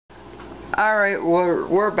Alright,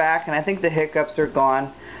 we're back, and I think the hiccups are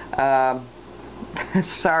gone.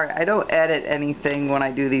 Sorry, I don't edit anything when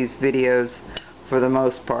I do these videos for the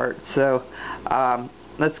most part, so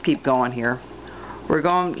let's keep going here.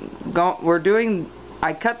 I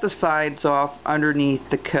cut the sides off underneath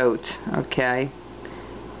the coat, okay,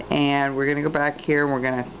 and we're gonna go back here and we're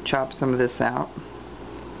gonna chop some of this out.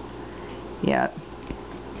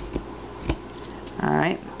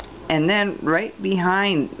 Alright, and then right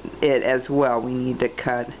behind it as well, we need to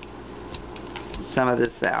cut some of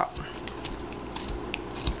this out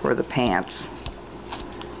for the pants.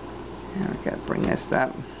 And we gotta bring this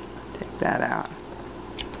up, take that out.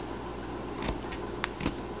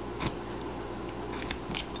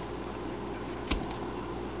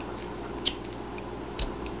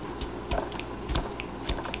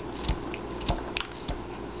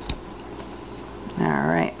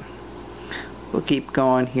 Alright, we'll keep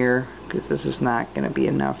going here because this is not going to be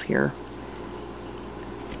enough here.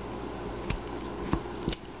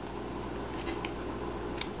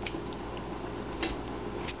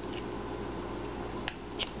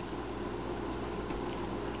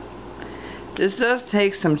 This does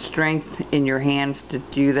take some strength in your hands to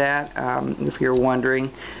do that, if you're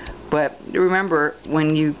wondering. But remember,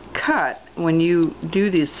 when you do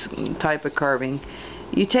this type of carving,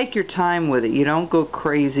 you take your time with it. You don't go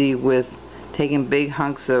crazy with taking big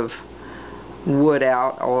hunks of wood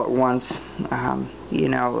out all at once. You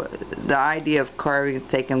know, the idea of carving is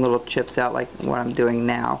taking little chips out like what I'm doing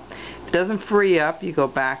now. If it doesn't free up, you go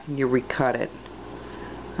back and you recut it.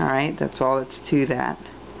 Alright, that's all that's to that.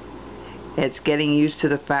 It's getting used to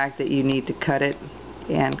the fact that you need to cut it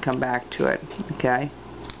and come back to it, okay?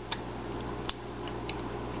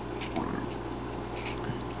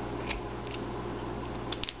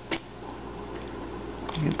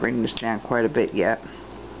 I'm going to bring this down quite a bit yet,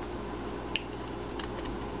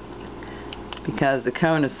 because the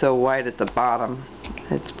cone is so wide at the bottom,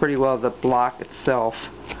 it's pretty well the block itself,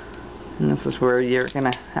 and this is where you're going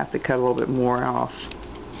to have to cut a little bit more off.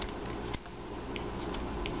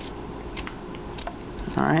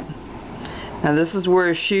 Alright, now this is where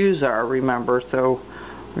his shoes are, remember, so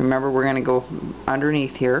remember we're going to go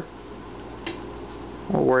underneath here.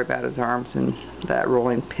 We'll worry about his arms and that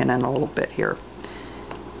rolling pin in a little bit here.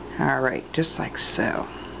 Alright, just like so.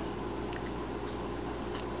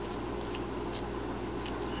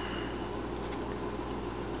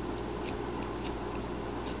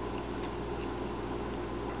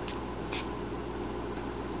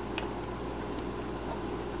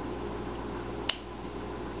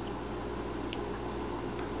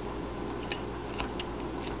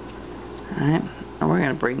 Alright, and we're going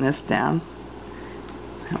to bring this down.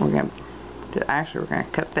 And we're going to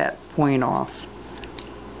cut that point off.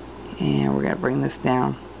 And we're going to bring this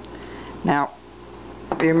down. Now,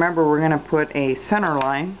 remember, we're going to put a center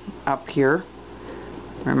line up here.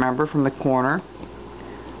 Remember, from the corner.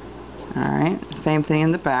 Alright, same thing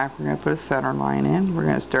in the back. We're going to put a center line in. We're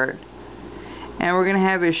going to start. And we're going to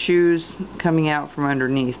have his shoes coming out from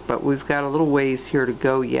underneath. But we've got a little ways here to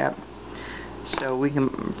go yet. So we can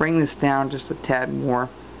bring this down just a tad more.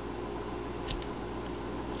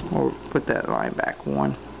 We'll put that line back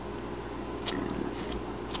one.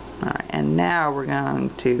 Alright, and now we're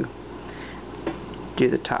going to do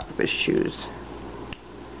the top of his shoes.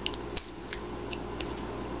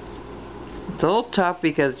 It's a little tough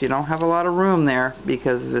because you don't have a lot of room there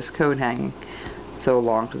because of this coat hanging so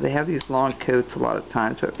long, because they have these long coats a lot of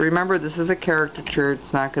times. But remember, this is a caricature.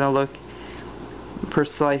 It's not going to look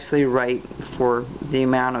precisely right for the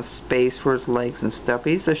amount of space for his legs and stuff.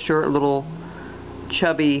 He's a short little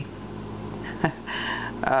chubby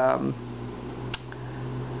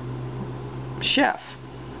chef.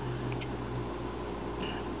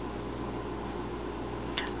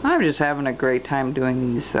 I'm just having a great time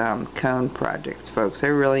doing these cone projects, folks. I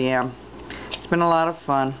really am. It's been a lot of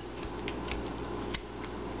fun.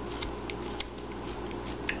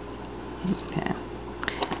 Okay.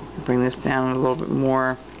 Bring this down a little bit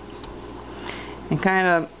more. And kind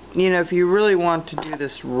of, you know, if you really want to do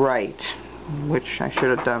this right, which I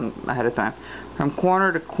should have done ahead of time, from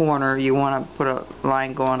corner to corner you want to put a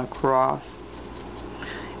line going across,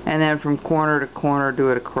 and then from corner to corner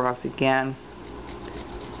do it across again,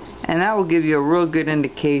 and that will give you a real good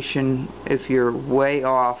indication if you're way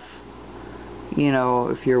off. You know,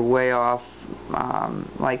 if you're way off,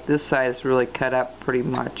 like this side is really cut up pretty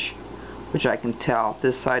much, which I can tell.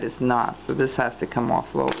 This side is not, so this has to come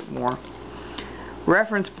off a little bit more.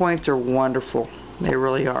 Reference points are wonderful. They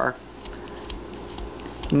really are.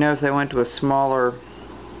 You know, if I went to a smaller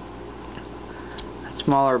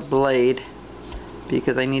blade,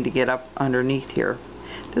 because I need to get up underneath here.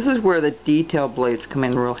 This is where the detail blades come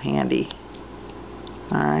in real handy.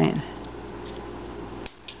 Alright.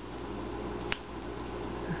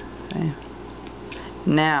 Okay.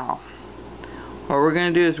 Now, what we're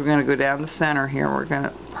going to do is we're going to go down the center here. We're going to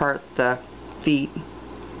part the feet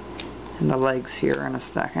and the legs here in a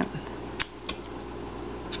second.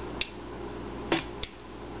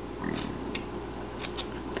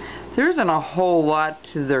 There isn't a whole lot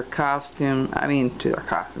to their costume,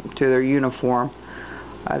 to their uniform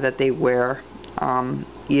that they wear.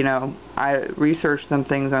 You know, I research some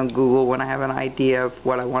things on Google when I have an idea of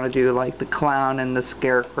what I want to do, like the clown and the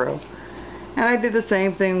scarecrow. And I did the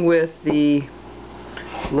same thing with the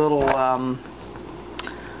little,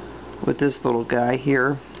 with this little guy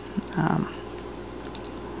here.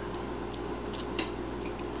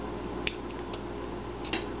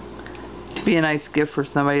 Be a nice gift for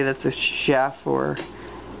somebody that's a chef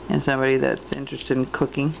and somebody that's interested in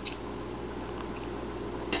cooking.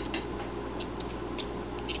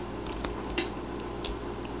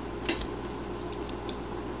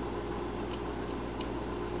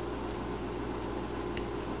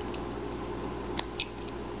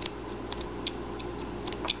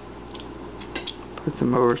 Put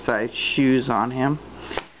some oversized shoes on him.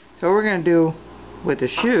 So what we're going to do with the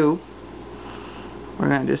shoe, we're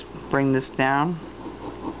going to just bring this down,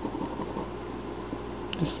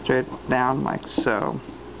 just straight down like so,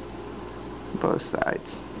 both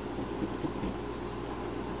sides.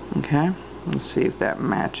 Okay, let's see if that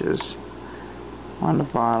matches on the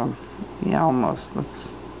bottom. Yeah, almost. Let's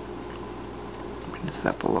bring this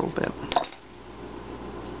up a little bit.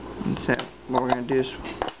 And so what we're going to do is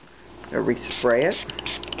respray it.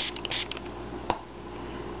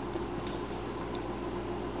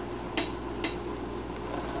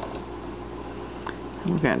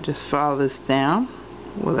 We're going to just follow this down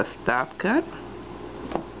with a stop cut.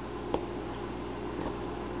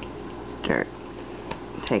 Start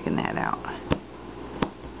taking that out.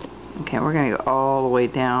 Okay, we're going to go all the way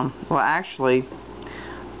down. Well, actually,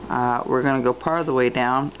 we're going to go part of the way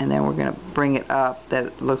down, and then we're going to bring it up that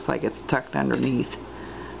it looks like it's tucked underneath.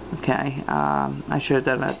 Okay, I should have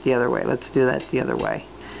done that the other way. Let's do that the other way.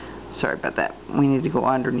 Sorry about that. We need to go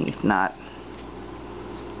underneath, not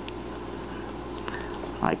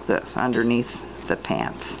like this, underneath the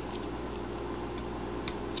pants.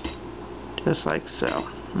 Just like so.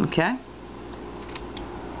 Okay?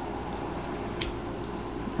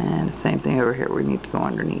 And the same thing over here. We need to go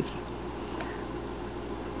underneath.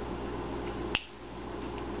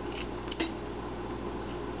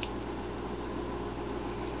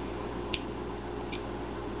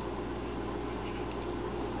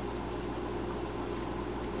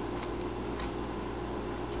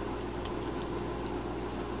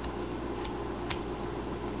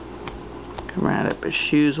 Come around up his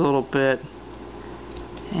shoes a little bit,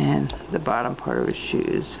 and the bottom part of his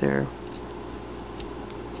shoes there.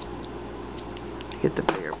 Get the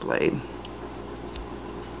bigger blade.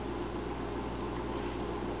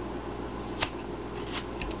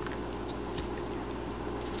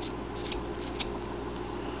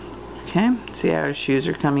 Okay, see how his shoes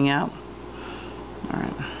are coming out?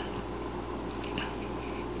 Alright.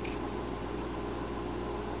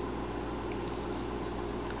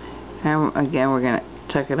 And again, we're going to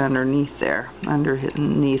tuck it underneath there,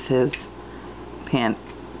 underneath his pants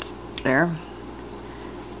there.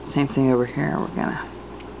 Same thing over here. We're going to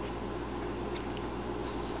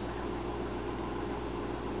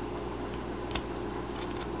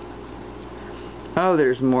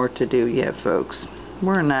there's more to do yet, folks.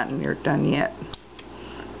 We're not near done yet.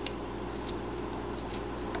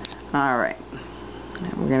 Alright.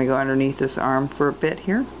 We're going to go underneath this arm for a bit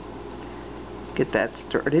here. Get that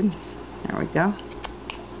started. There we go.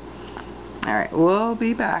 Alright, we'll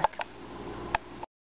be back.